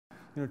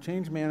You know,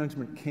 change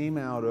management came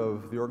out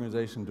of the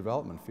organization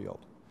development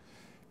field,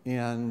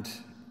 and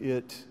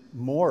it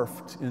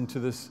morphed into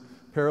this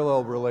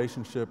parallel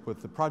relationship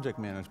with the project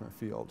management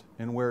field.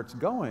 And where it's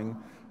going,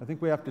 I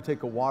think we have to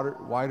take a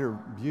wider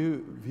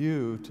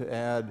view to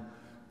add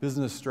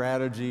business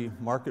strategy,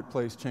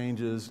 marketplace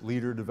changes,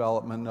 leader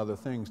development, and other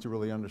things to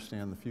really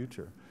understand the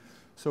future.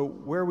 So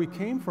where we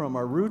came from,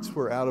 our roots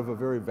were out of a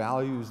very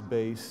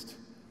values-based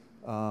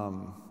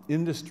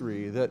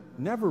industry that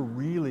never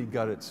really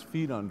got its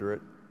feet under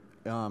it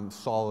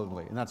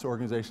solidly, and that's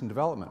organization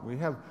development. We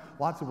have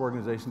lots of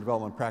organization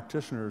development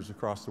practitioners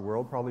across the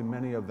world, probably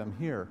many of them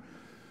here.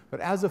 But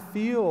as a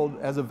field,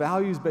 as a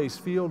values-based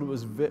field, it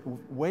was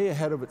way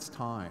ahead of its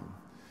time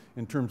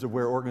in terms of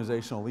where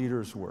organizational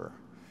leaders were.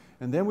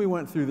 And then we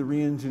went through the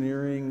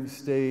re-engineering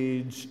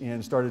stage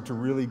and started to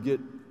really get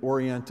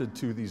oriented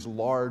to these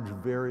large,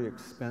 very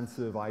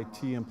expensive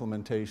IT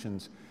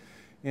implementations.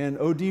 And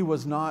OD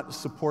was not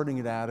supporting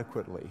it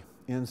adequately.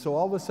 And so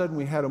all of a sudden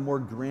we had a more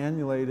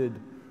granulated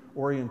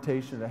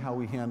orientation to how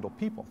we handle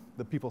people,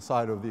 the people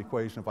side of the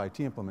equation of IT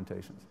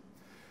implementations.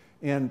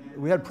 And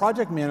we had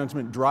project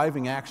management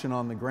driving action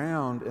on the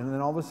ground, and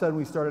then all of a sudden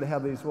we started to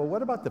have these, well,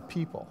 what about the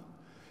people?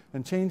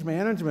 And change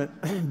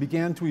management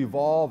began to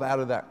evolve out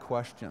of that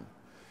question.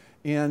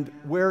 And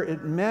where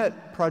it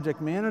met project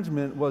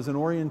management was an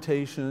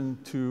orientation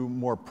to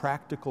more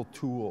practical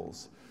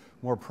tools,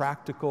 more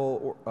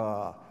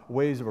practical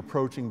ways of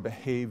approaching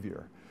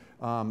behavior,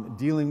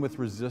 dealing with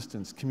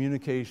resistance,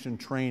 communication,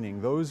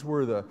 training. Those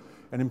were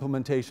and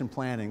implementation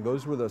planning.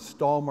 Those were the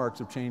stalwarts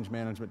of change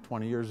management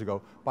 20 years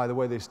ago. By the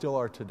way, they still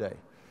are today.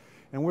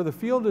 And where the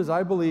field is,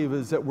 I believe,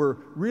 is that we're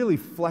really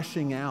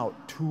fleshing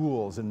out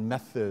tools and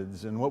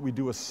methods and what we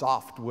do with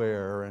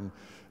software and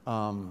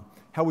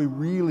how we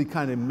really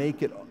kind of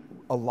make it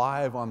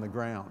alive on the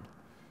ground.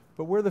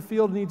 But where the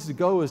field needs to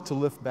go is to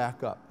lift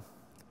back up.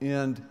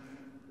 And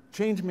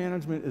change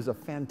management is a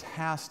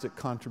fantastic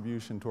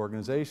contribution to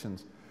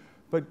organizations.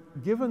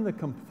 But given the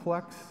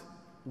complex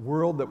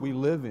world that we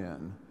live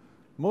in,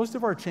 most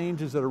of our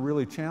changes that are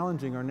really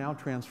challenging are now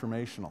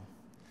transformational.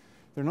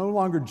 They're no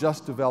longer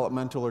just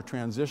developmental or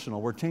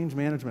transitional, where change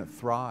management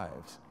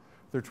thrives.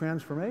 They're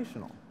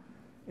transformational.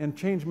 And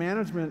change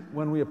management,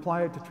 when we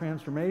apply it to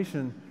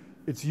transformation,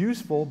 it's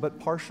useful but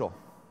partial.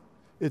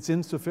 It's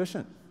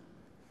insufficient.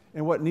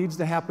 And what needs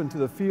to happen to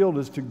the field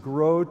is to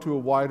grow to a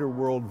wider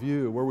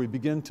worldview where we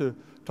begin to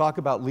talk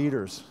about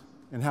leaders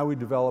and how we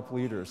develop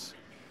leaders,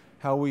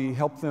 how we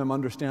help them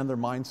understand their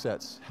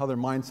mindsets, how their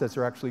mindsets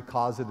are actually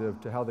causative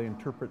to how they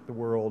interpret the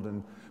world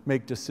and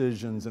make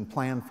decisions and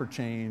plan for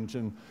change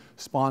and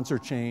sponsor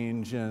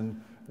change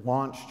and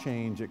launch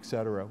change, et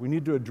cetera. We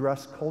need to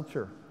address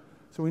culture.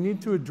 So we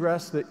need to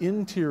address the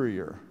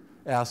interior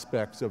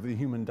aspects of the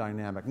human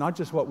dynamic, not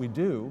just what we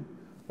do,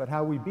 but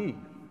how we be.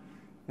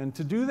 And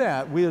to do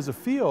that, we as a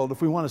field,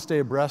 if we want to stay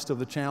abreast of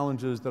the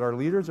challenges that our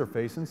leaders are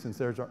facing, since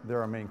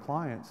they're our main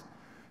clients,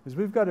 is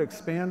we've got to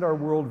expand our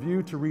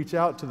worldview to reach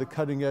out to the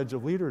cutting edge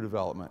of leader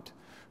development.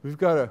 We've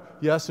got to,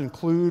 yes,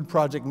 include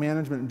project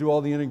management and do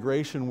all the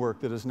integration work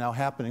that is now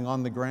happening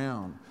on the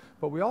ground.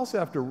 But we also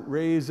have to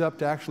raise up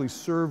to actually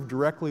serve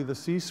directly the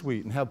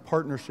C-suite and have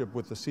partnership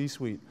with the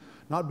C-suite,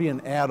 not be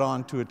an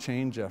add-on to a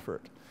change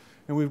effort.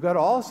 And we've got to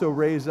also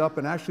raise up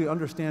and actually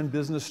understand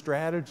business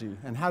strategy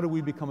and how do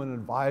we become an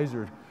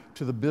advisor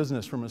to the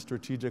business from a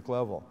strategic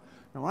level.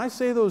 Now, when I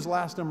say those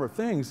last number of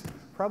things,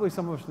 probably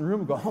some of us in the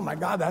room go, oh my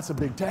God, that's a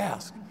big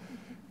task.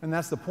 And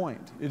that's the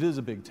point. It is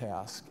a big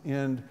task.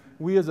 And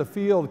we as a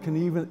field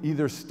can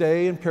either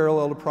stay in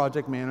parallel to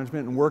project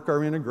management and work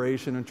our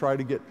integration and try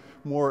to get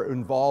more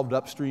involved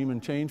upstream in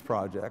change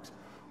projects,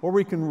 or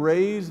we can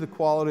raise the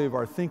quality of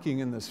our thinking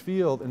in this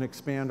field and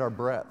expand our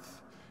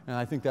breadth. And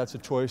I think that's a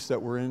choice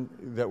that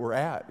we're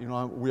at. You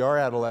know, we are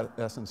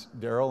adolescents,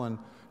 Daryl, and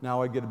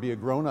now I get to be a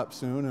grown-up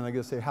soon, and I get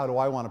to say, how do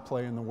I want to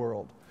play in the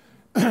world?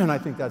 And I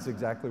think that's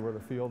exactly where the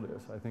field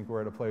is. I think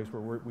we're at a place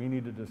where we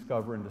need to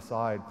discover and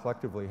decide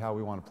collectively how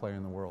we want to play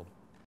in the world.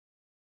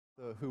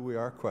 The who we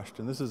are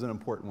question, this is an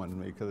important one to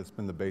me because it's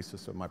been the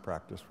basis of my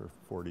practice for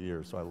 40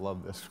 years, so I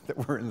love this,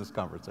 that we're in this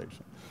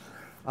conversation.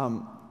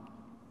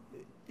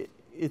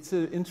 It's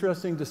an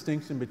interesting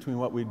distinction between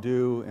what we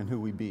do and who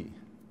we be.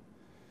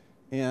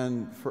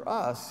 And for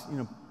us, you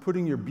know,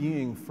 putting your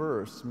being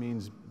first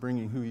means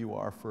bringing who you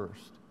are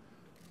first.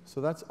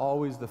 So that's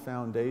always the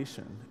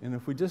foundation. And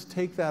if we just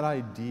take that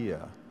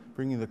idea,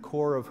 bringing the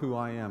core of who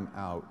I am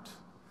out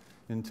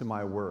into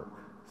my work,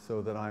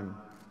 so that I'm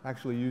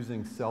actually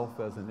using self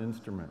as an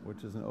instrument,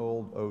 which is an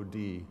old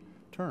OD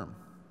term.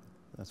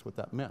 That's what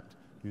that meant.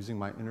 Using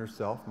my inner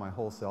self, my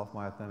whole self,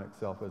 my authentic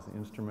self as the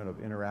instrument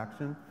of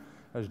interaction.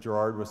 As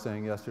Gerard was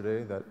saying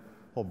yesterday, that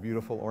whole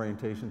beautiful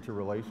orientation to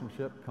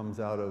relationship comes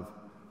out of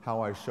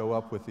how I show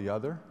up with the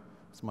other.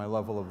 What's my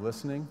level of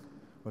listening?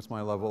 What's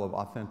my level of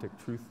authentic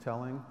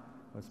truth-telling?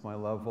 What's my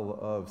level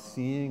of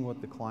seeing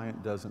what the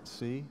client doesn't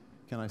see?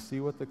 Can I see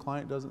what the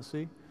client doesn't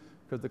see?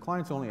 Because the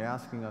client's only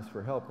asking us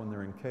for help when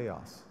they're in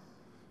chaos.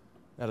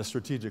 at a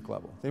strategic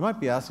level. They might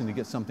be asking to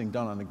get something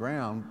done on the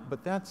ground,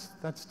 but that's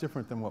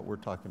different than what we're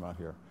talking about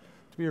here.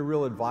 To be a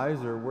real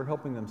advisor, we're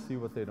helping them see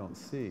what they don't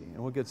see. And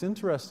what gets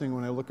interesting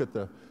when I look at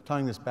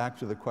tying this back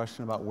to the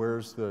question about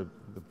where's the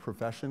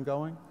profession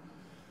going,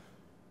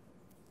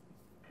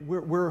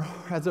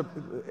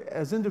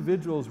 as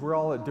individuals, we're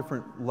all at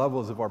different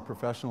levels of our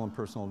professional and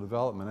personal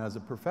development. As a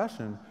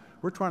profession,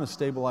 we're trying to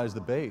stabilize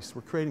the base.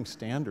 We're creating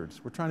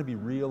standards. We're trying to be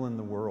real in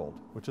the world,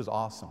 which is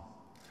awesome.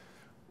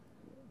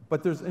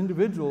 But there's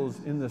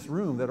individuals in this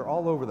room that are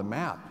all over the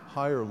map,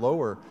 higher or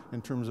lower,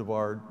 in terms of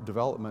our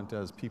development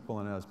as people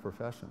and as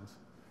professions.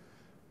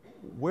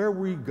 Where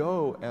we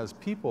go as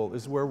people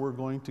is where we're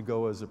going to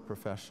go as a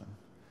profession.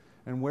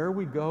 And where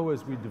we go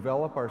as we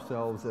develop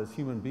ourselves as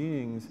human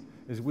beings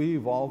is we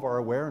evolve our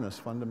awareness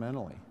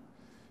fundamentally.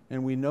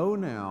 And we know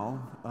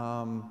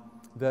now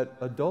that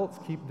adults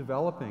keep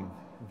developing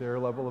their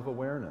level of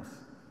awareness.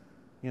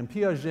 And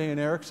Piaget and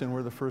Erickson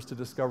were the first to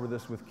discover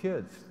this with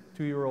kids.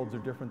 2-year-olds are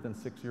different than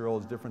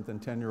 6-year-olds, different than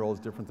 10-year-olds,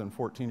 different than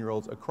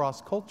 14-year-olds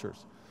across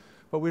cultures.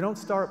 But we don't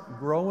start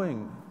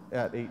growing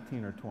at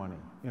 18 or 20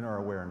 in our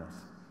awareness.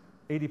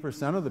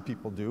 80% of the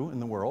people do in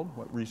the world,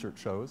 what research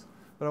shows.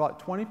 But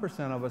about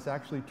 20% of us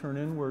actually turn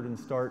inward and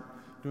start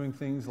doing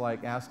things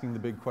like asking the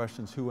big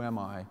questions: who am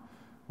I?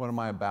 What am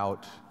I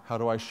about? How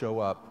do I show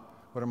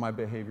up? What are my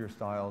behavior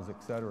styles,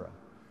 etc.?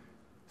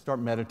 Start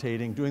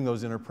meditating, doing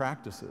those inner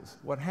practices.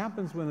 What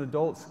happens when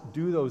adults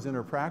do those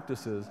inner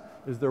practices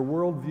is their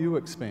worldview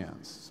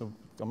expands. So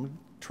I'm going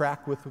to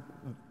track with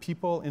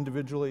people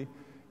individually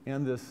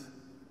and this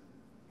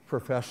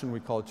profession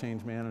we call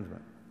change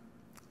management.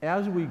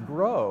 As we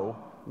grow,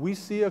 we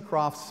see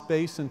across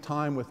space and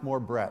time with more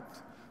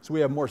breadth. So we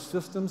have more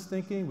systems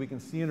thinking, we can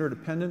see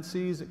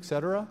interdependencies,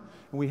 etc.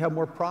 And we have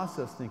more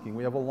process thinking.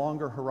 We have a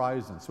longer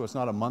horizon. So it's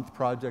not a month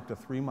project, a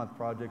 3-month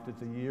project,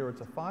 it's a year,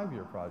 it's a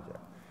 5-year project.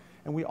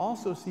 And we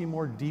also see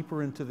more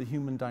deeper into the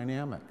human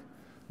dynamic.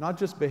 Not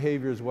just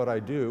behavior is what I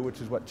do, which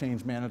is what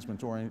change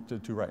management's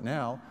oriented to right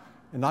now,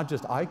 and not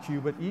just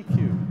IQ, but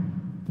EQ.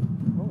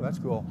 Oh, that's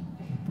cool.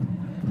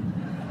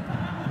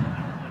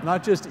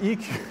 Not just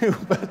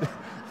EQ, but,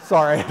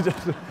 sorry, just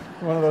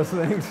one of those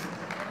things.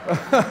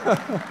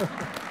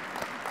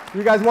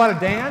 You guys want to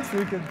dance?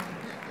 We can.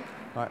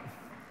 All right.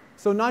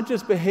 So not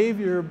just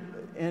behavior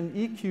and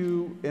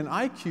EQ and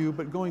IQ,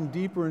 but going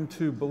deeper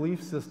into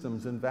belief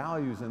systems and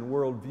values and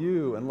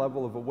worldview and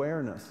level of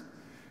awareness.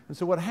 And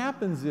so what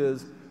happens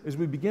is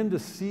we begin to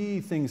see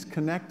things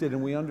connected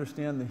and we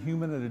understand the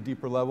human at a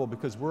deeper level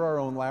because we're our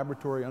own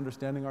laboratory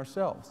understanding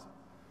ourselves.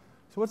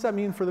 So what's that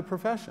mean for the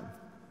profession?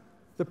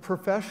 The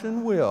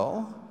profession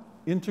will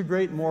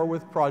integrate more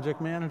with project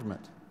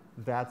management.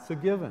 That's a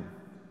given.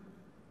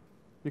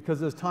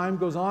 Because as time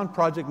goes on,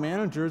 project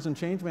managers and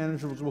change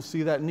managers will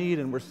see that need,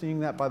 and we're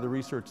seeing that by the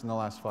research in the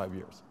last 5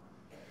 years.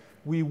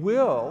 We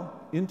will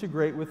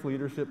integrate with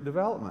leadership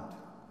development.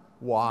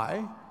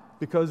 Why?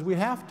 Because we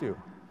have to.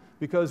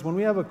 Because when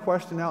we have a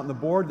question out in the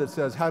board that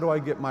says, how do I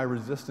get my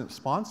resistant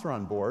sponsor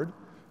on board?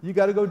 You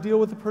got to go deal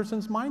with the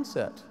person's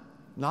mindset,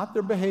 not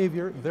their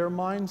behavior, their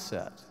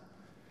mindset.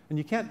 And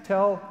you can't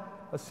tell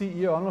a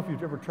CEO, I don't know if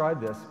you've ever tried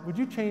this, would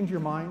you change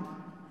your mind?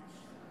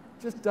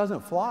 It just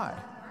doesn't fly.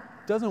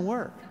 Doesn't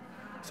work.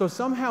 So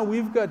somehow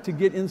we've got to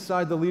get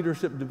inside the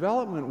leadership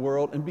development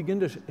world and begin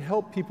to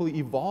help people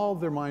evolve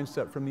their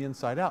mindset from the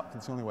inside out.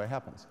 That's the only way it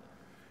happens.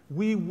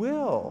 We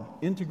will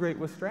integrate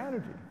with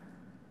strategy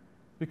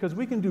because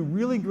we can do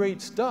really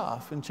great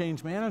stuff in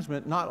change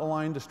management not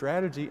aligned to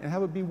strategy and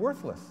have it be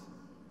worthless.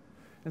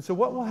 And so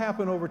what will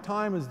happen over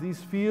time is these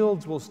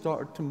fields will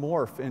start to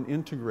morph and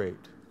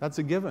integrate. That's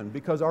a given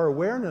because our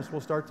awareness will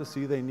start to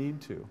see they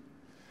need to.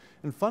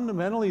 And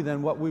fundamentally,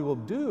 then, what we will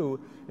do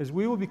is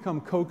we will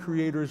become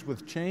co-creators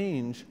with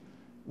change,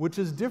 which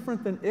is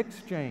different than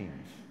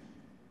exchange.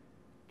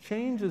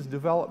 Change is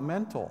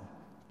developmental.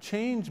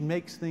 Change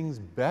makes things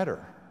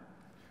better.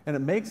 And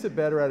it makes it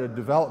better at a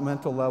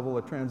developmental level,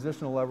 a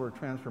transitional level, a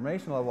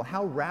transformational level.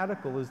 How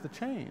radical is the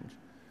change?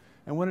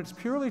 And when it's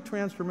purely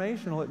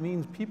transformational, it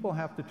means people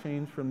have to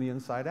change from the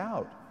inside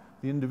out.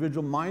 The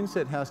individual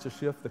mindset has to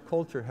shift, the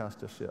culture has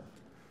to shift.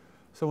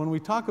 So when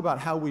we talk about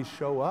how we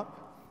show up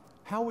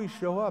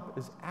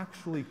is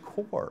actually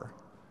core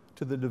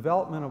to the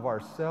development of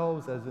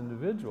ourselves as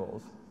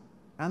individuals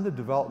and the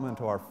development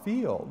of our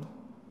field,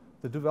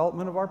 the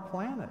development of our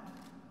planet.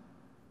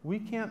 We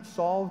can't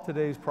solve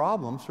today's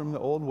problems from the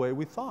old way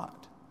we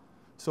thought.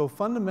 So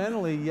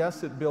fundamentally,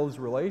 yes, it builds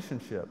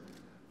relationship,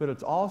 but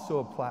it's also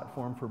a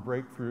platform for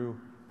breakthrough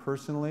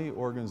personally,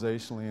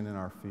 organizationally, and in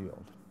our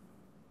field.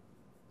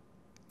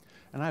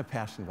 And I'm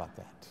passionate about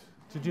that.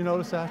 Did you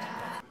notice that?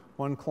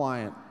 One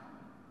client,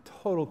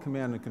 total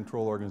command and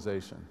control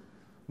organization,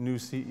 new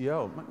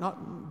CEO,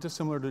 not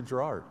dissimilar to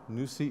Gerard,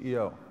 new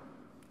CEO,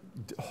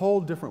 whole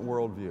different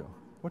worldview.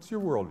 What's your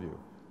worldview?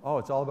 Oh,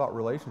 it's all about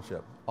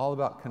relationship, all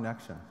about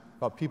connection,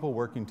 about people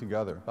working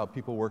together, about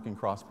people working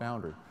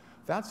cross-boundary.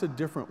 That's a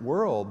different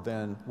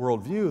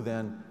worldview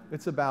than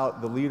it's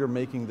about the leader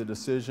making the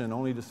decision,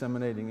 only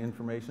disseminating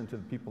information to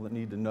the people that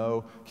need to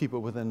know, keep it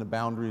within the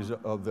boundaries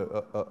of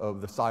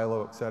the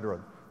silo, et cetera.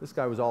 This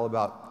guy was all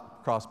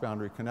about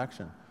cross-boundary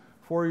connection.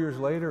 4 years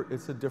later,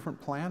 it's a different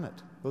planet.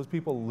 Those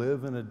people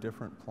live in a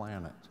different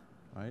planet,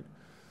 right?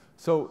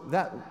 So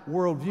that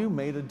worldview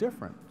made a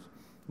difference.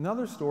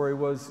 Another story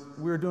was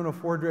we were doing a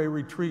 4-day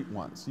retreat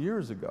once,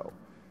 years ago.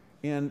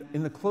 And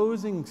in the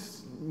closing,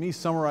 me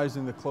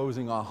summarizing the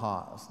closing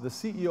ahas, the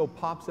CEO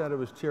pops out of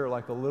his chair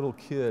like a little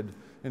kid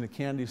in a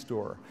candy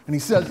store. And he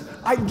says,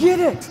 I get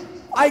it!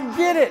 I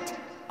get it!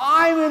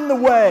 I'm in the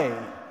way!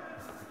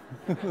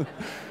 And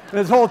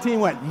his whole team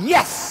went,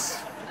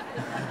 yes!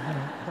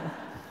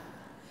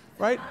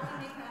 Right?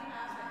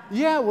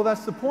 Yeah, well,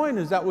 that's the point,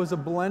 is that was a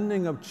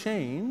blending of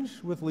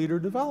change with leader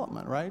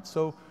development, right?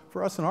 So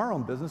for us in our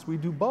own business, we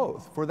do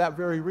both for that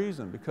very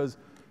reason, because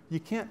you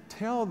can't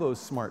tell those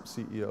smart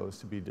CEOs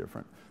to be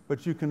different,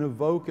 but you can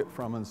evoke it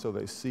from them so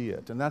they see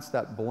it. And that's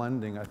that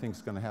blending I think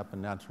is going to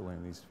happen naturally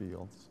in these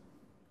fields.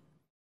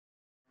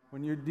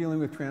 When you're dealing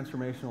with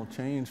transformational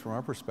change, from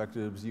our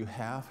perspectives, you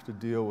have to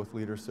deal with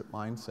leadership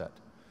mindset.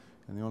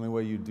 And the only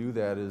way you do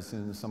that is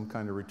in some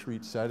kind of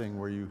retreat setting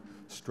where you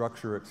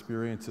structure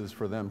experiences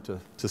for them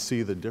to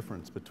see the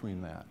difference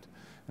between that,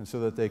 and so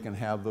that they can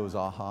have those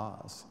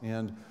ahas.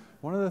 And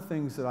one of the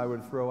things that I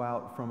would throw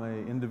out from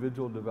an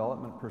individual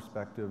development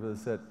perspective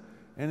is that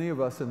any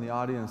of us in the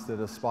audience that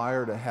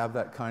aspire to have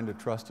that kind of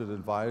trusted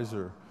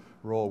advisor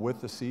role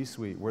with the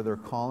C-suite, where they're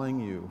calling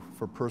you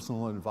for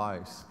personal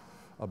advice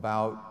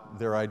about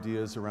their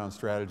ideas around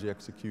strategy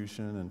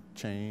execution and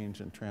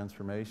change and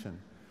transformation,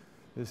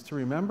 is to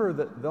remember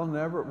that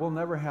we'll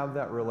never have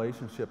that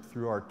relationship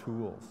through our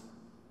tools.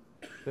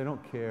 They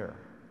don't care.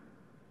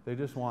 They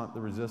just want the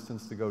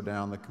resistance to go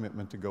down, the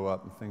commitment to go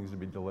up, and things to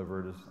be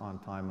delivered as on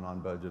time and on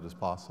budget as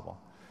possible.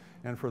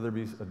 And for there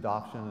to be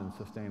adoption and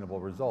sustainable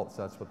results,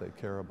 that's what they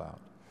care about.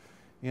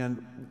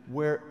 And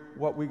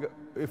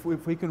if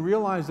we can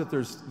realize that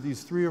there's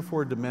these 3 or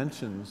 4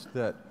 dimensions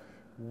that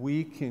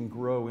we can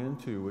grow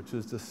into, which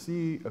is to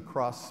see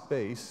across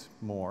space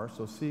more,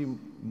 so see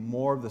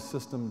more of the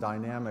system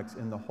dynamics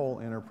in the whole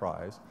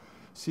enterprise,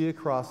 see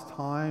across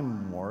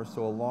time more,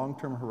 so a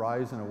long-term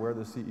horizon of where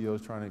the CEO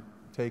is trying to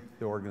take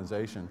the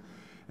organization,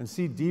 and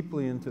see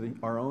deeply into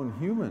our own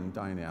human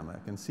dynamic,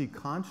 and see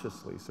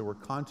consciously, so we're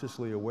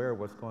consciously aware of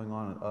what's going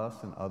on in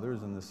us and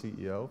others and the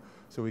CEO,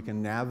 so we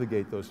can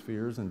navigate those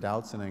fears and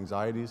doubts and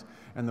anxieties,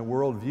 and the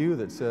worldview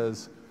that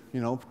says, you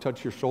know,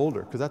 touch your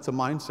shoulder, because that's a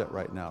mindset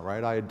right now,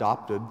 right? I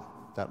adopted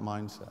that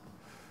mindset.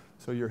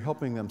 So you're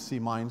helping them see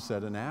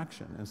mindset in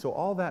action. And so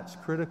all that's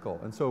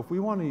critical. And so if we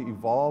want to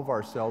evolve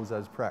ourselves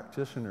as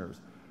practitioners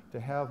to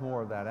have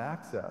more of that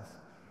access,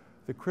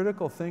 the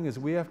critical thing is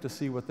we have to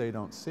see what they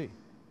don't see.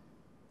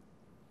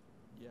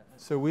 Yeah.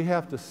 So we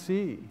have to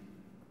see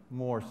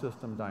more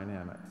system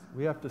dynamics.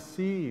 We have to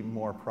see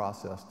more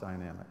process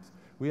dynamics.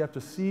 We have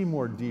to see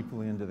more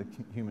deeply into the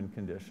human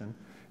condition.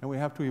 And we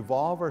have to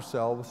evolve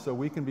ourselves so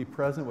we can be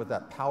present with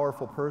that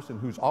powerful person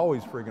who's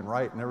always friggin'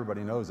 right and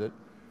everybody knows it,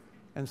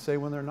 and say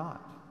when they're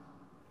not.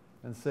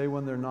 And say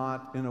when they're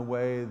not in a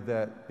way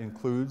that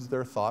includes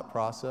their thought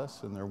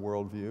process and their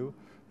worldview,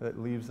 that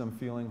leaves them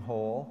feeling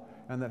whole,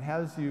 and that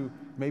has you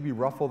maybe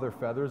ruffle their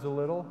feathers a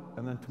little,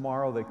 and then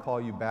tomorrow they call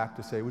you back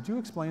to say, would you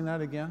explain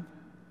that again?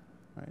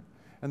 Right?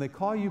 And they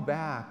call you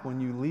back when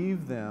you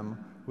leave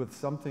them with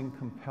something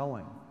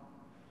compelling,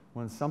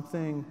 when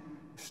something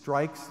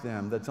strikes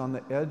them that's on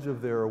the edge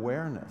of their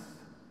awareness.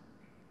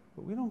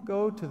 But we don't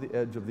go to the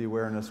edge of the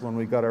awareness when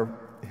we got our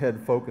head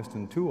focused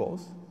in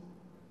tools.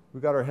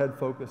 We got our head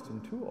focused in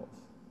tools.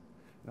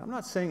 And I'm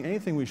not saying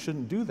anything we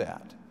shouldn't do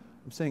that.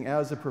 I'm saying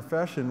as a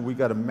profession, we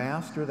got to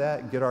master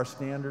that, get our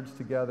standards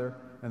together,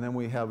 and then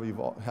we have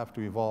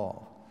to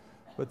evolve.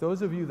 But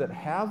those of you that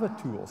have a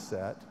tool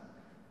set,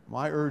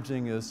 my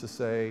urging is to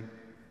say,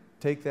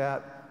 take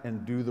that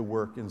and do the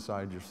work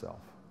inside yourself.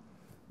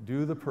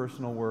 Do the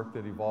personal work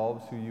that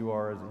evolves who you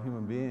are as a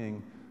human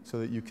being so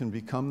that you can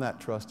become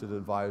that trusted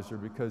advisor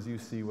because you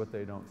see what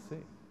they don't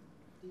see.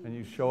 And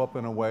you show up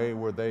in a way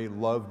where they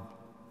love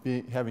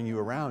having you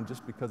around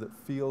just because it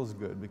feels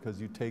good,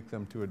 because you take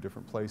them to a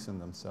different place in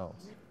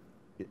themselves.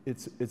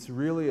 It's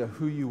really a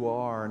who you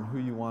are and who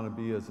you want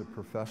to be as a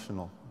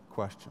professional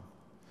question.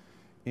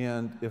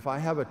 And if I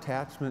have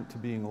attachment to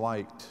being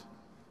liked,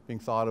 being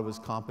thought of as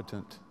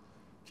competent,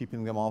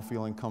 keeping them all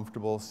feeling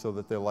comfortable so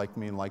that they like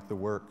me and like the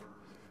work,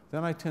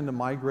 then I tend to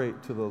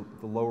migrate to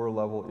the lower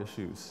level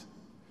issues.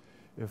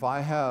 If I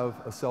have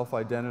a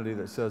self-identity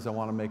that says I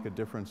want to make a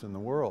difference in the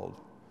world,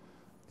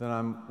 then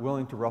I'm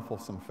willing to ruffle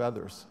some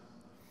feathers.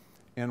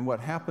 And what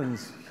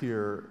happens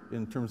here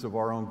in terms of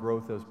our own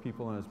growth as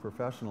people and as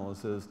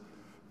professionals is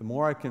the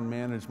more I can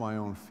manage my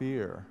own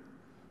fear,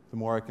 the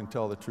more I can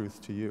tell the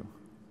truth to you.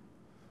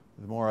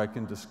 The more I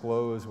can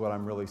disclose what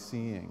I'm really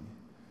seeing.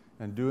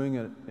 And do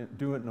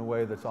it in a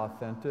way that's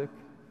authentic,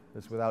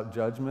 it's without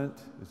judgment,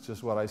 it's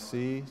just what I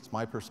see, it's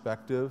my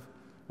perspective,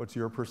 what's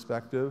your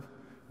perspective?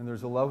 And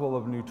there's a level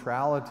of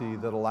neutrality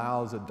that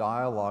allows a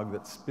dialogue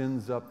that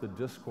spins up the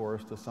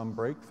discourse to some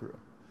breakthrough.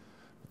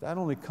 But that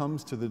only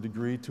comes to the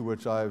degree to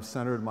which I've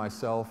centered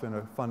myself in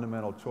a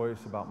fundamental choice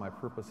about my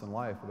purpose in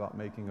life, about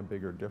making a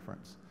bigger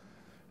difference.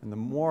 And the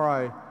more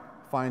I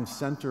find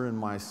center in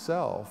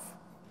myself,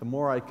 the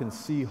more I can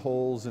see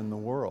holes in the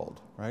world,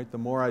 right? The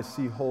more I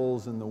see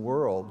holes in the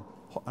world,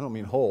 I don't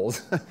mean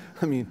holes,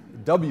 I mean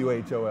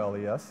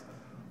W-H-O-L-E-S,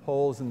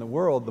 holes in the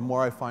world, the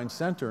more I find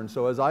center. And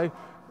so as I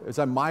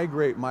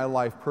migrate my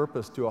life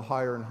purpose to a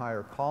higher and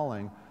higher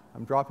calling,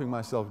 I'm dropping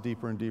myself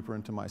deeper and deeper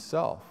into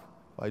myself.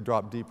 If I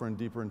drop deeper and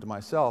deeper into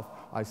myself,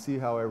 I see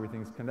how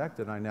everything's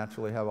connected, and I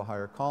naturally have a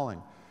higher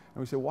calling.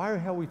 And we say, why the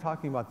hell are we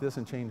talking about this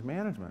in change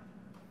management?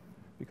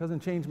 Because in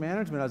change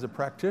management, as a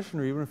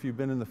practitioner, even if you've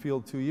been in the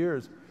field 2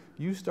 years,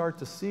 you start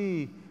to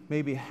see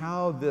maybe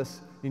how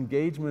this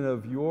engagement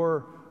of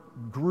your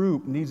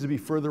group needs to be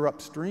further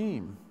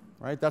upstream,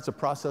 right? That's a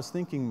process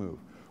thinking move.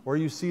 Or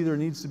you see there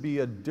needs to be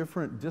a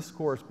different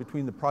discourse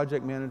between the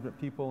project management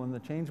people and the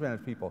change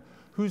management people.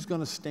 Who's going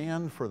to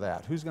stand for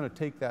that? Who's going to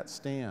take that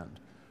stand,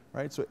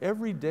 right? So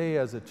every day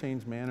as a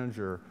change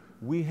manager,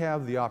 we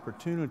have the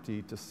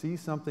opportunity to see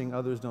something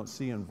others don't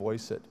see and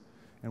voice it.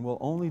 And we'll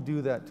only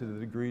do that to the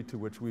degree to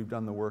which we've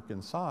done the work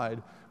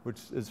inside, which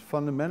is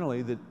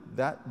fundamentally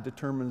that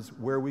determines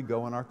where we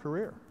go in our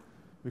career.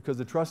 Because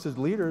the trusted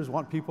leaders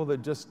want people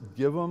that just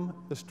give them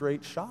the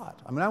straight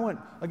shot. I mean,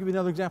 I'll give you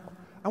another example.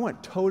 I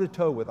went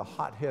toe-to-toe with a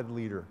hothead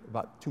leader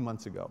about 2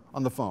 months ago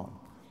on the phone.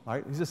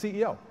 Right? He's a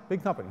CEO,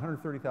 big company,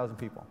 130,000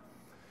 people.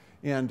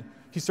 And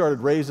he started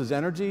to raise his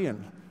energy,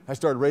 and I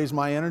started to raise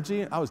my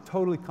energy, and I was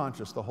totally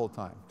conscious the whole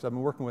time, because I've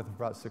been working with him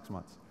for about 6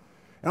 months.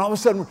 And all of a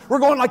sudden, we're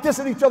going like this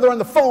at each other on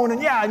the phone,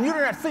 and yeah, and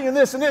you're not seeing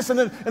this and this, and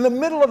then in the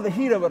middle of the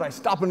heat of it, I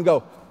stop and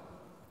go,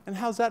 and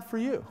how's that for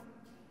you?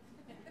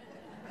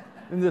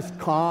 And this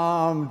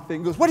calm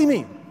thing goes, what do you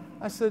mean?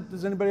 I said,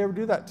 does anybody ever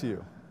do that to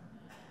you?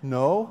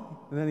 No.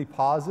 And then he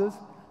pauses,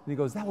 and he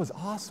goes, that was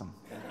awesome.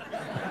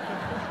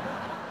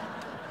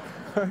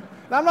 Now,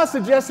 I'm not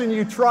suggesting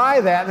you try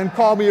that and then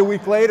call me a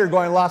week later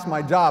going, I lost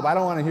my job. I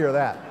don't want to hear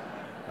that.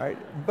 Right?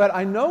 But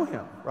I know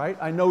him, right?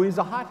 I know he's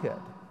a hothead.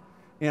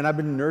 And I've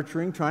been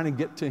nurturing, trying to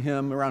get to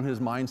him around his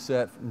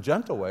mindset in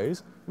gentle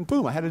ways, and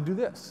boom, I had to do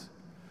this.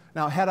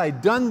 Now, had I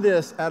done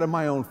this out of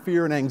my own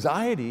fear and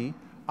anxiety,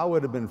 I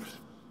would have been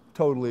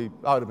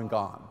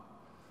gone.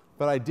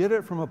 But I did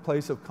it from a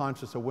place of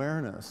conscious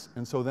awareness,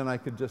 and so then I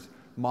could just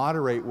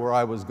moderate where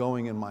I was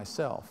going in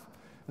myself.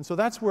 And so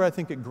that's where I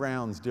think it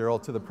grounds,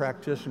 Daryl, to the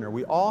practitioner.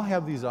 We all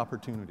have these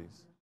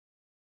opportunities.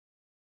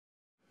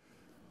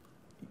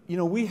 You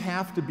know, we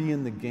have to be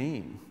in the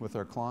game with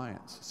our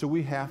clients, so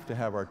we have to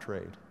have our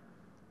trade,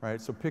 right?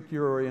 So pick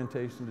your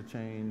orientation to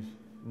change,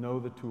 know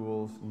the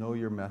tools, know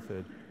your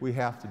method. We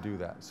have to do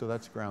that. So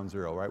that's ground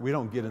zero, right? We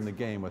don't get in the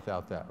game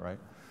without that, right?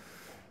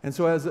 And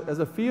so as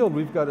a field,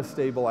 we've got to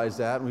stabilize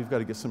that, and we've got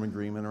to get some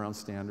agreement around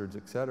standards,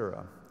 et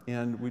cetera.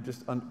 And we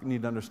just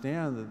need to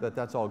understand that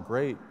that's all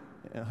great,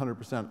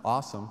 100%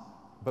 awesome,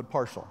 but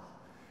partial.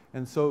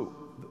 And so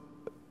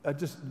I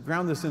just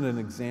ground this in an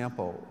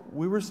example.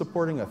 We were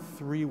supporting a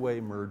 3-way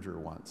merger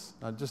once.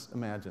 Now just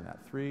imagine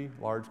that, 3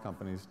 large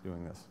companies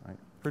doing this, right?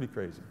 Pretty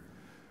crazy.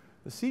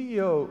 The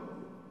CEO,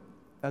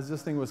 as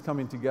this thing was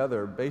coming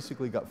together,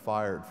 basically got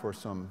fired for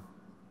some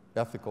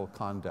ethical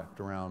conduct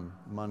around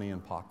money in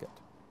pocket.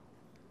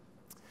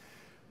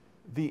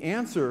 The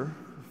answer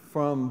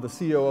from the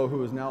COO,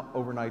 who is now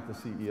overnight the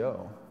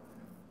CEO,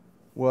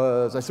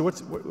 was, I said, what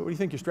do you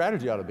think your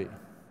strategy ought to be?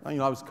 You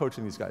know, I was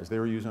coaching these guys. They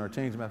were using our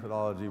change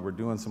methodology. We're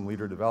doing some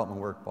leader development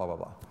work, blah, blah,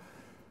 blah.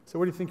 So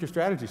what do you think your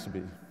strategy should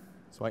be?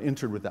 So I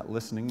entered with that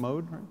listening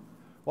mode. Right?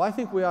 Well, I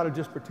think we ought to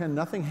just pretend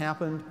nothing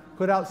happened,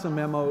 put out some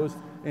memos,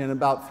 and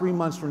about 3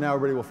 months from now,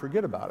 everybody will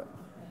forget about it.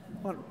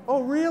 I went,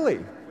 oh, really?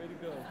 Way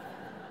to go.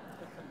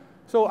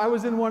 So I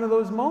was in one of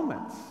those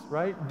moments,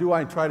 right? Do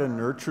I try to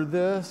nurture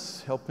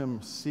this, help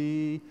him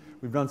see?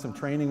 We've done some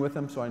training with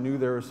him, so I knew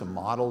there were some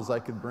models I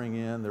could bring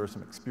in. There were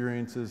some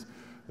experiences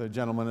the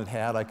gentleman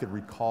had I could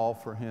recall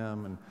for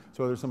him, and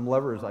so there's some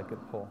levers I could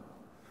pull.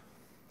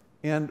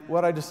 And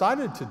what I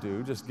decided to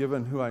do, just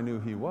given who I knew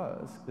he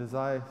was, is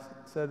I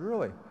said,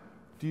 really,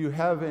 do you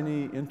have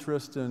any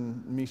interest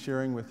in me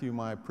sharing with you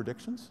my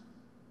predictions?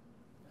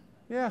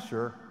 Yeah,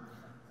 sure.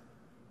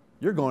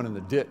 You're going in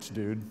the ditch,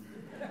 dude,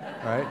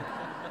 right?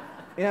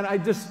 And I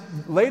just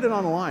laid it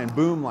on the line,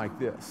 boom, like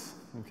this,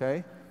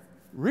 okay?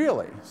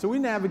 Really? So we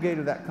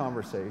navigated that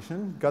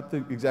conversation, got the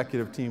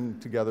executive team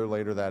together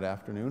later that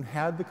afternoon,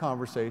 had the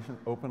conversation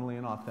openly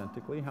and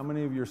authentically. How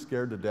many of you are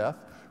scared to death?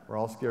 We're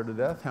all scared to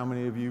death. How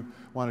many of you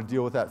want to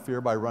deal with that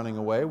fear by running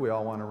away? We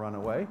all want to run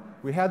away.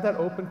 We had that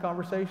open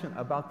conversation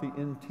about the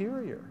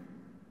interior.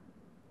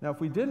 Now,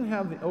 if we didn't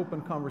have the open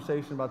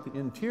conversation about the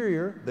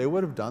interior, they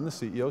would have done the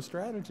CEO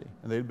strategy,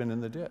 and they'd been in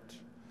the ditch.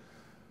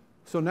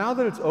 So now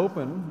that it's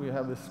open, we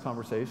have this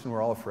conversation,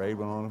 we're all afraid,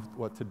 we don't know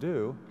what to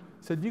do.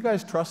 Said, you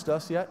guys trust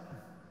us yet?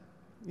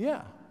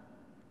 Yeah.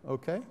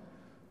 Okay.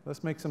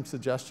 Let's make some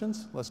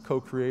suggestions. Let's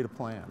co-create a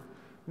plan.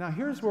 Now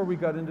here's where we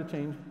got into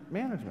change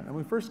management. And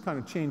we first kind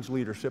of changed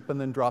leadership and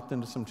then dropped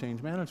into some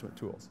change management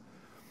tools.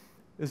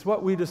 Is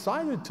what we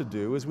decided to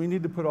do is we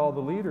need to put all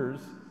the leaders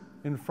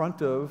in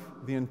front of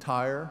the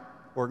entire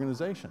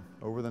organization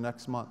over the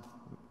next month.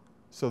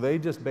 So they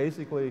just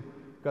basically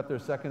got their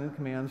second in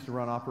commands to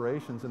run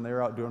operations, and they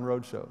were out doing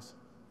road shows.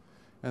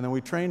 And then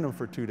we trained them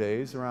for 2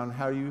 days around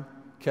how you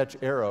catch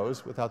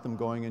arrows without them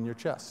going in your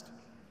chest,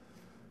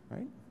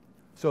 right?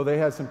 So they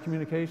had some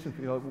communication.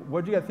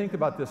 What do you think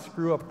about this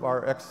screw up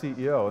our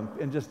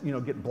ex-CEO and just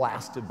get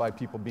blasted by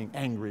people being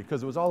angry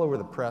because it was all over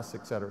the press,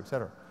 et cetera, et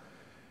cetera.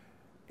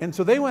 And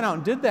so they went out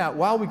and did that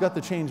while we got the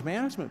change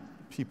management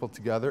people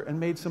together and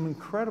made some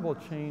incredible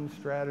change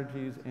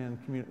strategies and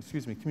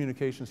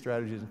communication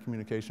strategies and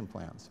communication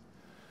plans.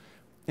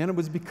 And it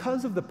was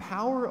because of the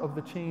power of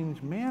the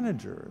change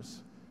managers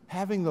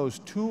having those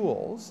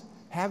tools,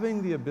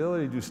 having the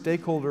ability to do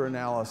stakeholder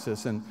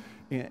analysis and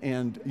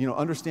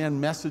understand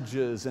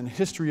messages and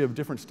history of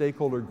different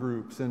stakeholder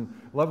groups and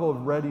level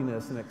of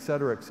readiness and et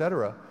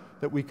cetera,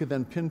 that we could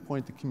then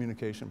pinpoint the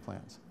communication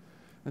plans.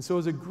 And so it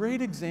was a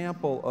great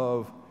example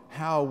of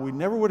how we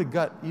never would have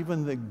got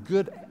even the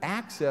good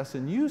access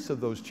and use of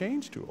those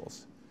change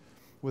tools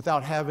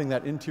without having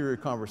that interior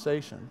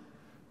conversation.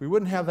 We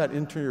wouldn't have that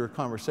interior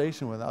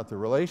conversation without the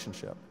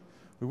relationship.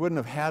 We wouldn't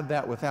have had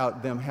that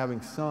without them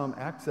having some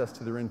access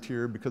to their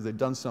interior because they'd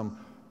done some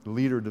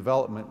leader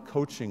development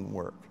coaching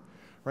work,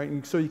 right?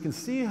 And so you can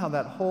see how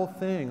that whole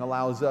thing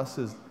allows us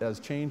as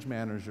change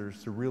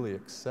managers to really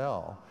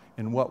excel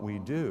in what we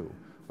do.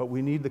 But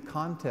we need the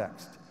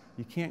context.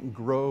 You can't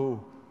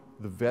grow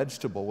the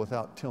vegetable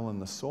without tilling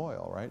the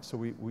soil, right? So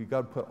we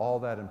got to put all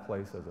that in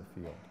place as a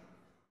field.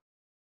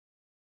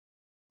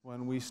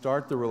 When we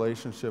start the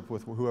relationship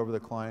with whoever the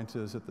client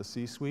is at the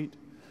C-suite,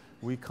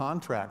 we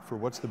contract for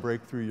what's the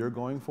breakthrough you're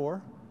going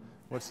for,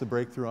 what's the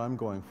breakthrough I'm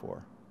going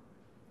for.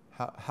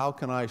 How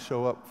can I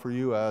show up for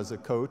you as a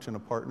coach and a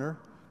partner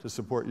to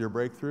support your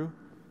breakthrough?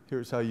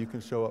 Here's how you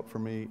can show up for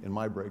me in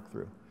my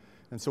breakthrough.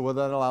 And so what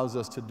that allows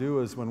us to do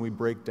is when we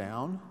break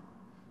down,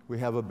 we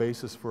have a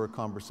basis for a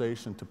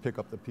conversation to pick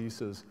up the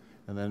pieces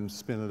and then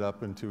spin it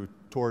up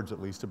towards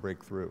at least a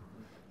breakthrough.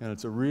 And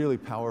it's a really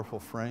powerful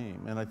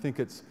frame. And I think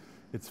it's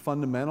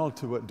fundamental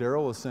to what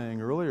Daryl was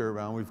saying earlier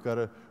around we've got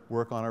to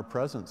work on our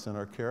presence and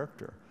our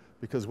character.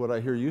 Because what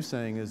I hear you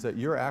saying is that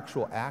your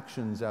actual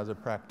actions as a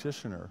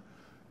practitioner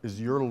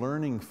is your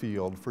learning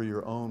field for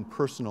your own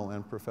personal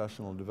and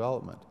professional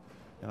development.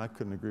 And I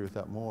couldn't agree with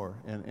that more.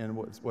 And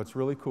what's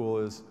really cool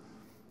is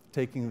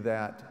taking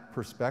that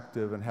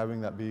perspective and having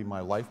that be my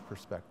life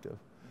perspective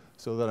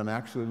so that I'm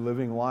actually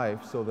living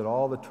life so that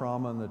all the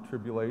trauma and the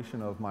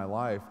tribulation of my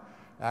life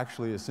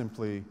actually is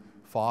simply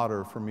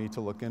fodder for me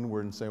to look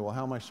inward and say, well,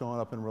 how am I showing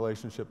up in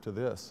relationship to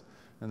this?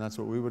 And that's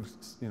what we would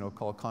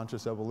call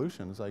conscious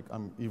evolution. It's like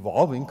I'm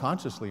evolving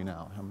consciously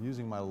now. I'm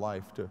using my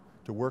life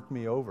to work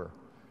me over.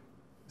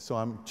 So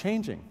I'm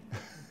changing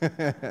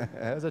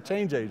as a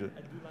change agent.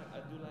 I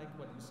do like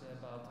what you say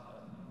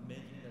about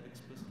making that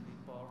explicitly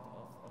part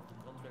of the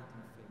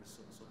contracting phase.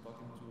 So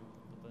talking to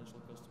potential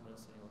customers and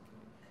saying,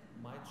 okay,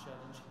 my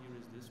challenge here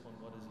is this one,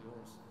 what is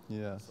yours?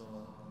 Yes. So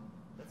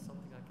that's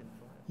something I can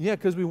try. Yeah,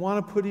 because we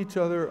want to put each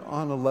other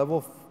on a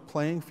level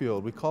playing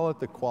field. We call it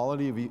the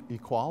quality of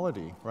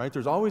equality, right?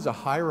 There's always a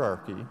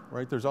hierarchy,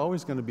 right? There's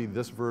always going to be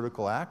this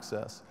vertical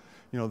access.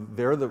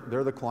 They're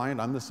the client,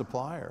 I'm the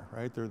supplier,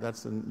 right?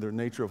 That's their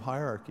nature of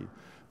hierarchy.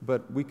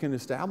 But we can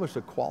establish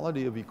a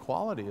quality of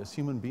equality as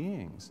human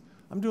beings.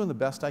 I'm doing the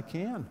best I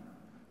can.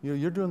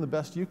 You're doing the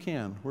best you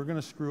can. We're going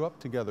to screw up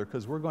together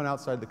because we're going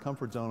outside the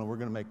comfort zone and we're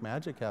going to make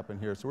magic happen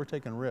here. So we're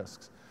taking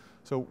risks.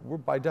 So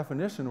by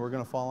definition, we're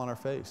going to fall on our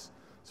face.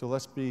 So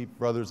let's be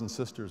brothers and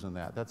sisters in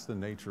that. That's the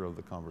nature of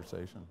the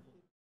conversation.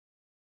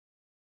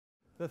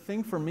 The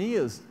thing for me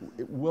is,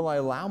 will I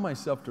allow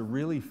myself to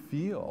really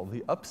feel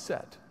the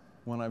upset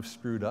when I've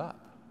screwed up?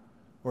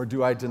 Or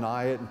do I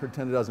deny it and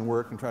pretend it doesn't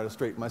work and try to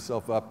straighten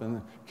myself up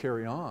and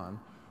carry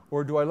on?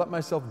 Or do I let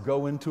myself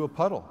go into a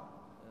puddle?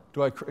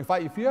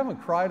 If you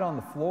haven't cried on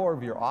the floor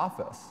of your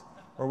office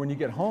or when you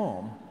get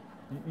home,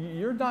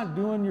 you're not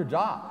doing your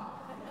job,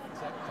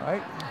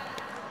 right?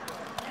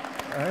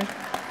 Right?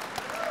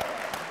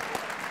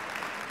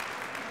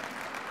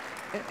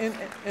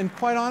 And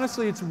quite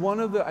honestly, it's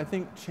one of the, I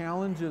think,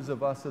 challenges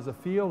of us as a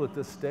field at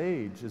this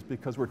stage is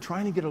because we're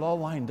trying to get it all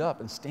lined up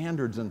and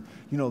standards and,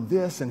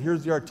 this, and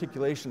here's the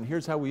articulation,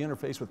 here's how we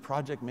interface with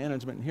project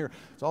management, and here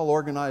it's all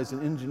organized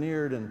and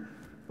engineered.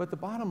 But the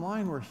bottom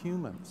line, we're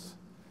humans.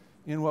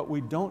 And what we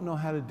don't know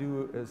how to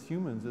do as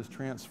humans is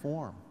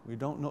transform. We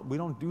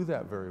don't do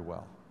that very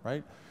well,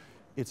 right?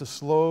 It's a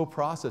slow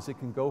process. It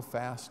can go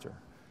faster.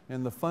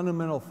 And the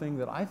fundamental thing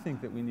that I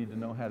think that we need to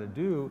know how to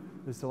do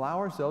is to allow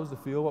ourselves to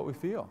feel what we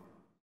feel.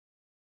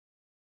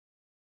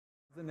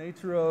 The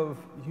nature of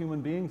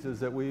human beings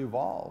is that we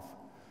evolve.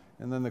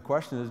 And then the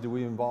question is, do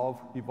we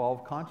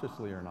evolve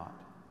consciously or not?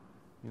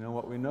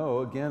 What we know,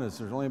 again, is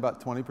there's only about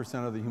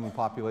 20% of the human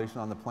population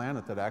on the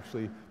planet that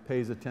actually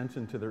pays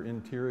attention to their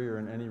interior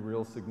in any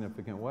real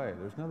significant way.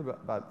 There's another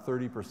about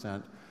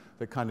 30%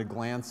 that kind of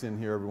glance in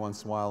here every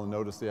once in a while and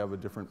notice they have a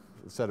different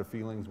set of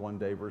feelings one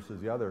day versus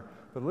the other.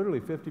 But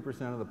literally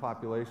 50% of the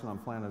population on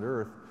planet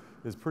Earth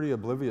is pretty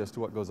oblivious to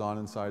what goes on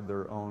inside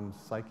their own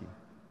psyche.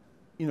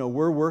 You know,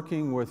 we're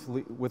working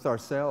with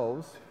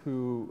ourselves,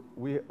 who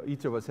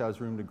each of us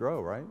has room to grow,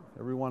 right?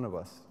 Every one of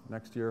us.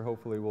 Next year,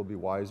 hopefully, we'll be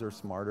wiser,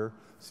 smarter,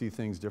 see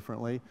things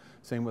differently.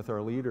 Same with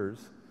our leaders.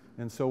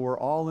 And so we're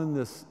all in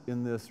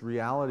this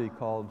reality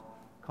called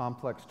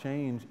complex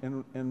change,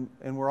 and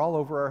we're all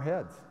over our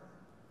heads.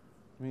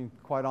 I mean,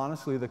 quite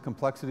honestly, the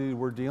complexity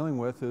we're dealing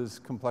with is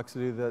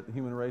complexity that the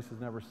human race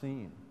has never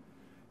seen.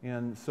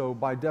 And so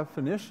by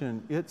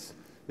definition,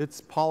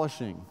 it's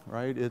polishing,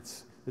 right?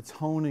 It's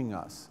honing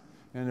us.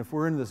 And if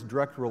we're in this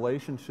direct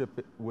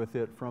relationship with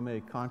it from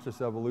a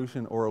conscious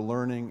evolution or a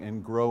learning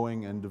and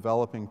growing and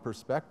developing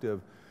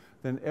perspective,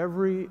 then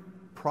every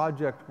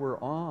project we're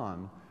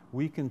on,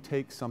 we can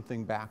take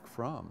something back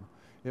from.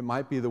 It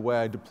might be the way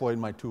I deployed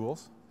my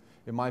tools.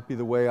 It might be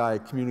the way I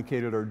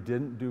communicated or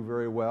didn't do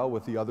very well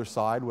with the other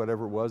side,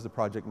 whatever it was, the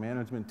project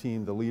management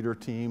team, the leader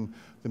team,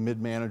 the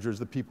mid-managers,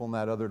 the people in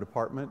that other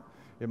department.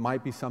 It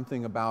might be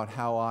something about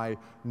how I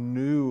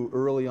knew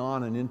early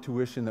on an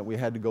intuition that we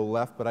had to go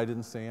left, but I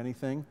didn't say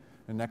anything.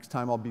 And next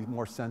time I'll be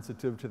more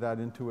sensitive to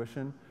that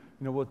intuition.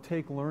 You know, we'll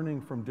take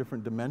learning from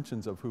different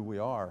dimensions of who we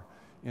are.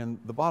 And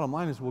the bottom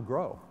line is we'll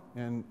grow.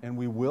 And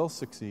we will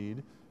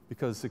succeed,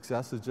 because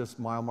success is just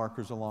mile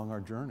markers along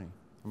our journey.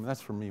 I mean, that's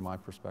for me, my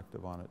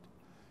perspective on it,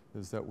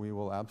 is that we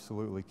will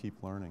absolutely keep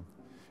learning.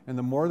 And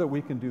the more that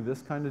we can do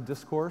this kind of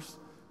discourse,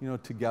 you know,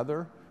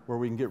 together, where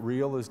we can get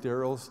real, as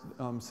Daryl's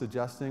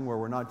suggesting, where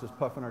we're not just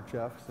puffing our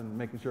chests and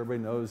making sure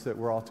everybody knows that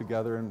we're all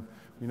together and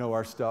we know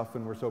our stuff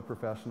and we're so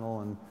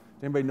professional. And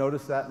anybody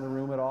notice that in the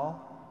room at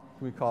all?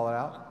 Can we call it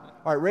out?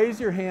 All right, raise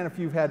your hand if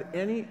you've had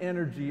any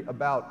energy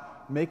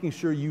about making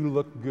sure you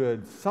look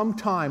good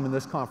sometime in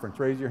this conference.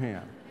 Raise your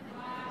hand.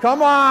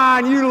 Come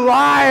on, you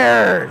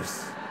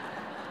liars!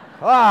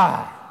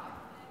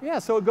 Yeah,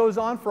 so it goes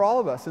on for all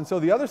of us. And so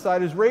the other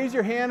side is raise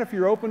your hand if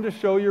you're open to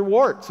show your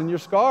warts and your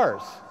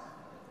scars.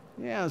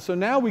 Yeah, so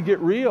now we get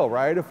real,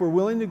 right? If we're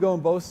willing to go on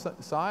both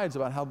sides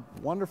about how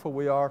wonderful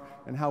we are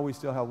and how we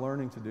still have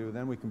learning to do,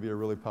 then we can be a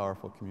really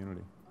powerful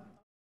community.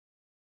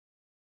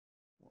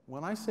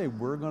 When I say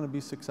we're going to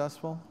be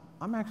successful,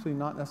 I'm actually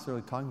not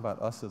necessarily talking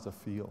about us as a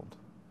field.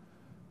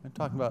 I'm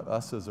talking about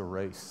us as a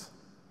race.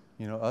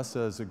 You know, us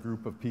as a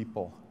group of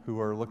people who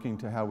are looking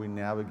to how we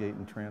navigate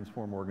and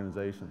transform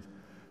organizations.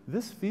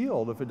 This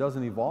field, if it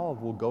doesn't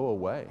evolve, will go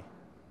away,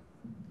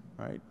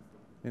 right?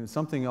 And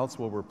something else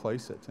will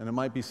replace it. And it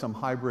might be some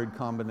hybrid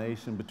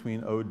combination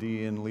between OD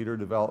and leader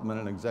development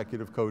and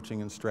executive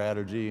coaching and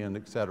strategy and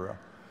et cetera,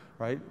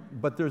 right?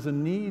 But there's a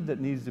need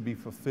that needs to be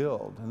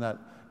fulfilled. And that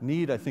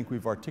need, I think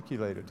we've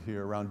articulated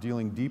here, around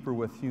dealing deeper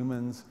with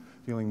humans,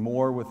 dealing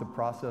more with the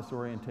process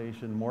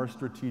orientation, more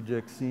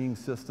strategic, seeing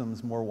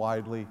systems more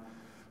widely.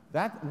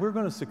 That, we're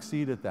going to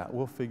succeed at that.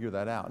 We'll figure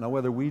that out. Now,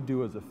 whether we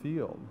do as a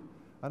field,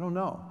 I don't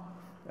know.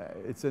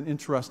 It's an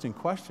interesting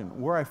question.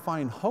 Where I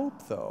find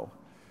hope, though,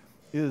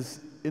 is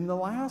in the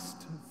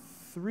last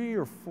 3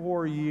 or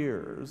 4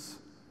 years,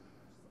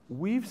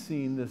 we've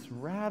seen this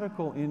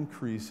radical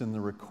increase in the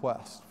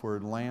request for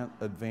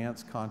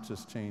advanced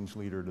conscious change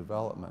leader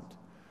development,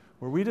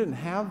 where we didn't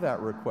have that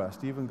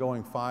request even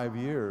going 5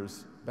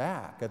 years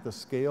back at the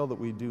scale that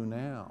we do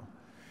now.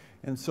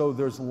 And so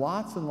there's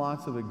lots and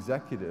lots of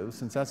executives,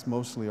 since that's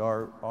mostly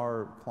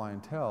our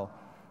clientele,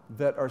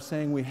 that are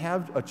saying we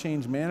have a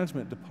change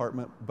management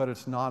department, but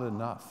it's not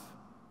enough.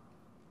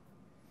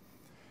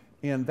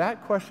 And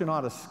that question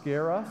ought to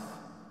scare us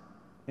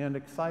and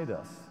excite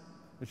us.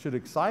 It should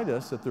excite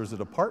us that there's a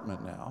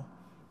department now.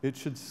 It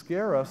should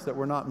scare us that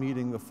we're not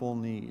meeting the full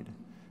need.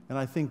 And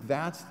I think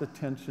that's the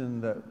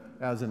tension that,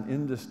 as an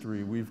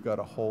industry, we've got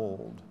to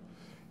hold.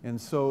 And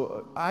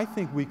so I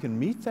think we can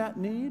meet that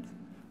need,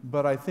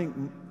 but I think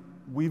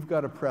we've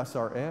got to press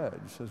our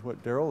edge, as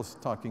what Daryl's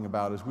talking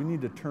about, is we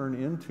need to turn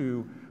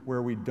into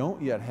where we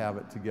don't yet have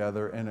it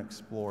together and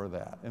explore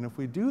that. And if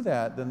we do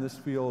that, then this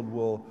field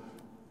will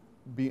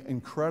be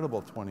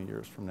incredible 20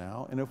 years from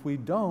now. And if we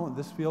don't,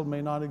 this field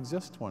may not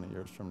exist 20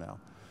 years from now.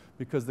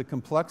 Because the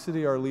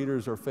complexity our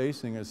leaders are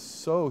facing is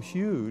so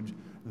huge,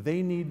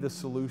 they need the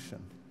solution.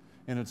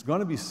 And it's going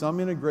to be some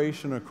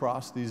integration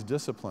across these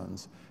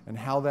disciplines, and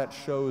how that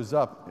shows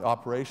up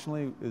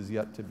operationally is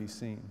yet to be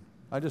seen.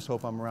 I just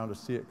hope I'm around to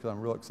see it, because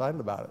I'm real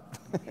excited about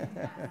it.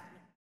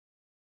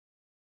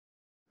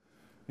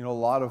 You know, a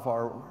lot of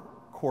our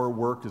core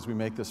work is we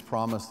make this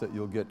promise that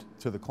you'll get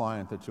to the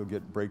client, that you'll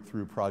get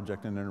breakthrough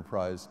project and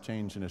enterprise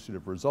change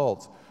initiative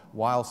results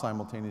while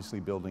simultaneously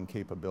building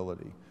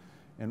capability.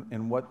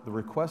 And what the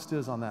request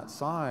is on that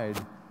side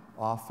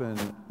often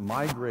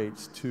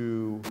migrates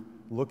to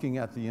looking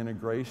at the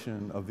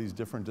integration of these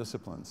different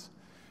disciplines.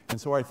 And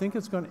so I think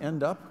it's going to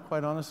end up,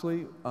 quite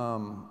honestly,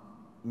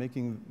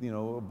 making, you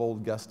know, a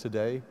bold guess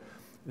today,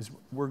 is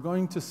we're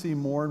going to see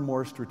more and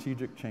more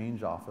strategic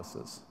change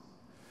offices.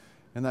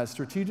 And that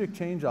strategic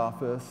change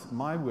office,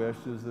 my wish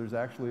is there's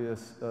actually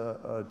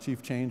a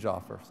chief change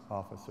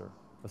officer,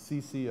 a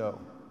CCO.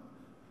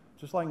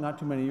 Just like not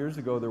too many years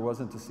ago, there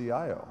wasn't a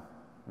CIO.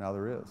 Now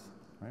there is,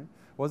 right?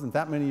 It wasn't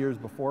that many years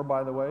before,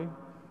 by the way,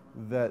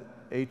 that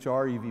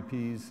HR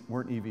EVPs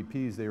weren't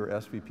EVPs, they were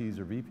SVPs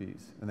or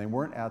VPs, and they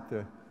weren't at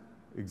the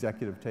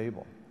executive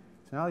table.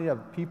 So now you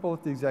have people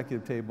at the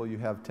executive table, you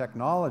have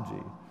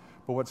technology,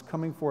 but what's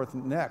coming forth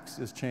next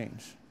is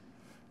change.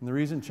 And the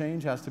reason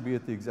change has to be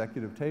at the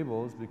executive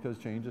table is because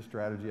change is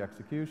strategy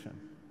execution.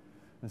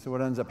 And so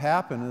what ends up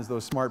happening is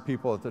those smart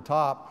people at the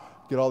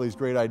top get all these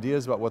great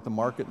ideas about what the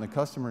market and the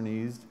customer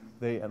needs.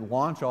 They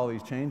launch all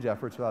these change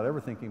efforts without ever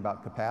thinking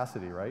about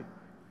capacity, right?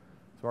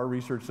 So our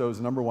research shows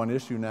the number one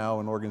issue now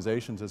in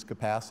organizations is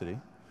capacity,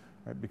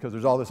 right? Because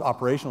there's all this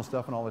operational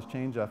stuff and all this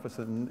change efforts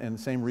and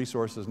same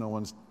resources, no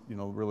one's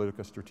really took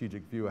a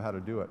strategic view of how to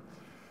do it.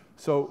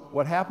 So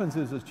what happens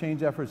is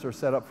change efforts are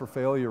set up for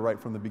failure right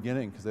from the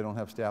beginning because they don't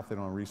have staff, they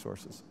don't have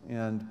resources,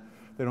 and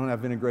they don't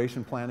have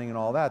integration planning and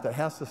all that. That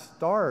has to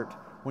start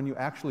when you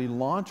actually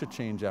launch a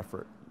change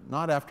effort,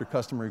 not after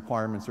customer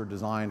requirements are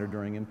designed or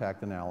during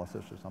impact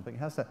analysis or something. It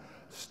has to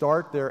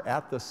start there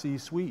at the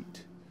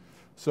C-suite.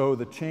 So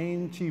the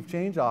chief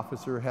change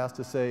officer has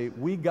to say,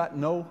 we got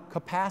no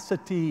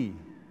capacity.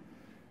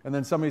 And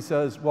then somebody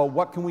says, well,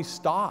 what can we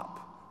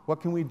stop? What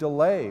can we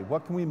delay?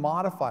 What can we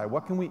modify?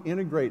 What can we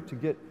integrate to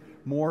get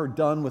more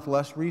done with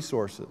less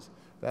resources?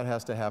 That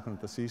has to happen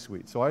at the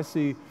C-suite. So I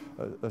see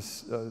a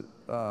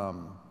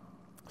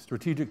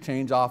strategic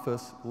change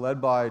office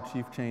led by a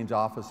chief change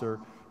officer.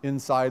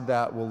 Inside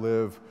that will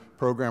live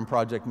program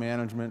project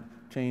management,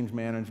 change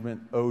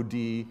management,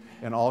 OD,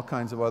 and all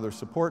kinds of other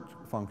support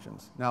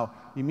functions. Now,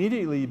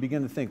 immediately you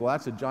begin to think, well,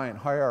 that's a giant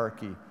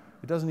hierarchy.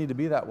 It doesn't need to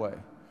be that way.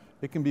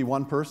 It can be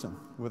one person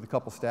with a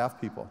couple staff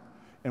people.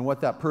 And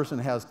what that person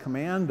has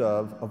command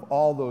of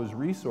all those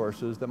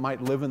resources that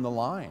might live in the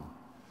line.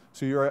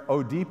 So your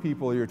OD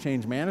people, your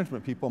change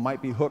management people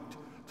might be hooked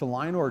to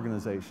line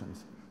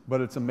organizations,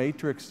 but it's a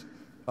matrix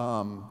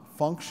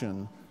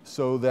function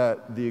so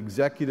that the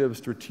executive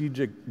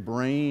strategic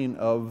brain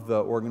of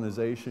the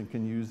organization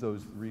can use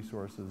those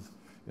resources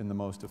in the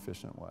most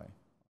efficient way.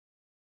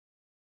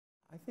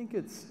 I think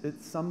it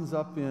sums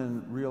up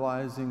in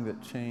realizing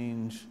that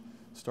change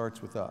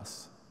starts with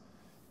us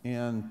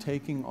and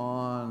taking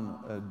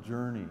on a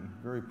journey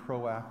very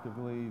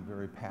proactively,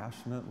 very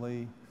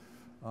passionately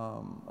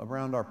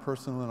around our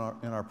personal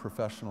and our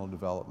professional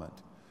development.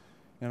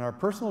 And our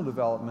personal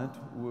development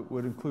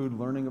would include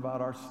learning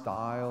about our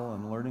style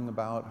and learning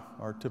about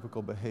our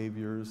typical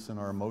behaviors and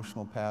our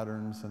emotional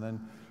patterns, and then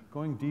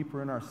going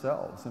deeper in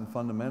ourselves and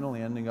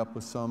fundamentally ending up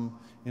with some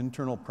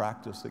internal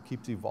practice that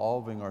keeps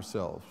evolving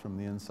ourselves from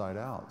the inside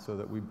out so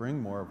that we bring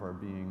more of our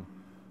being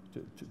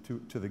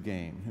to the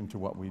game and to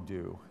what we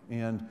do.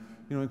 And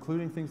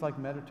including things like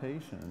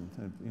meditation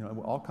and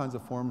all kinds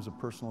of forms of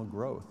personal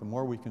growth, the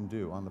more we can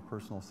do on the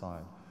personal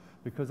side.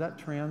 Because that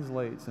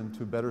translates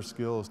into better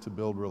skills to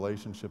build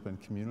relationship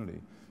and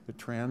community. It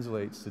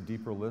translates to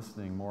deeper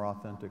listening, more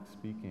authentic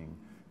speaking.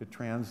 It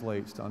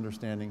translates to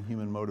understanding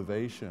human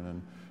motivation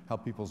and how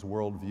people's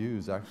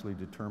worldviews actually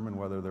determine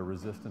whether they're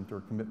resistant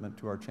or commitment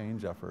to our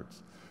change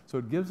efforts. So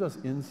it gives us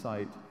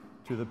insight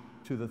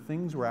to the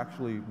things we're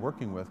actually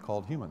working with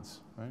called humans,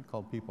 right?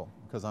 Called people,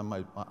 because I'm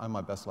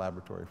my best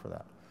laboratory for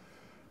that.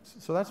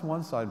 So that's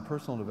one side,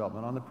 personal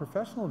development. On the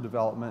professional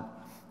development,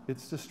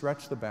 it's to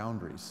stretch the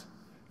boundaries.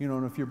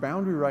 And if your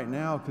boundary right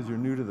now, because you're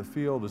new to the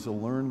field, is to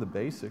learn the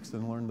basics,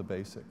 then learn the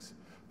basics.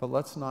 But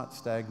let's not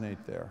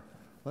stagnate there.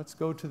 Let's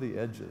go to the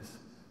edges.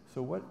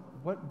 So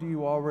what do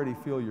you already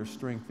feel your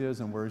strength is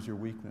and where's your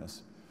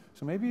weakness?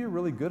 So maybe you're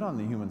really good on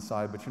the human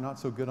side, but you're not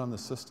so good on the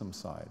system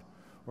side.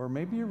 Or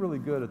maybe you're really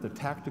good at the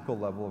tactical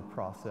level of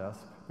process,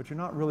 but you're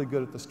not really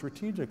good at the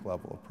strategic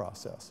level of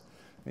process.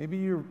 Maybe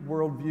your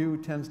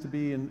worldview tends to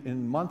be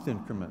in month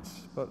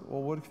increments, but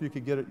well, what if you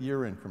could get it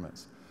year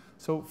increments?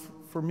 So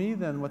for me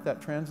then, what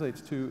that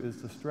translates to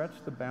is to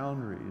stretch the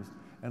boundaries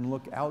and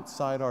look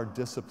outside our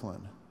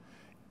discipline,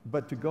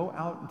 but to go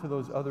out into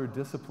those other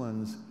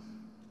disciplines,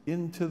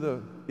 into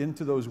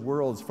those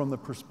worlds from the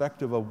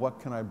perspective of what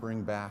can I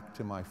bring back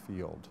to my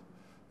field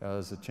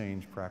as a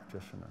change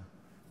practitioner.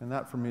 And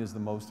that for me is the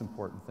most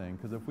important thing,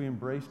 because if we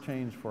embrace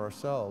change for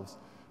ourselves,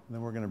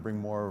 then we're going to bring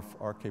more of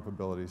our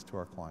capabilities to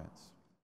our clients.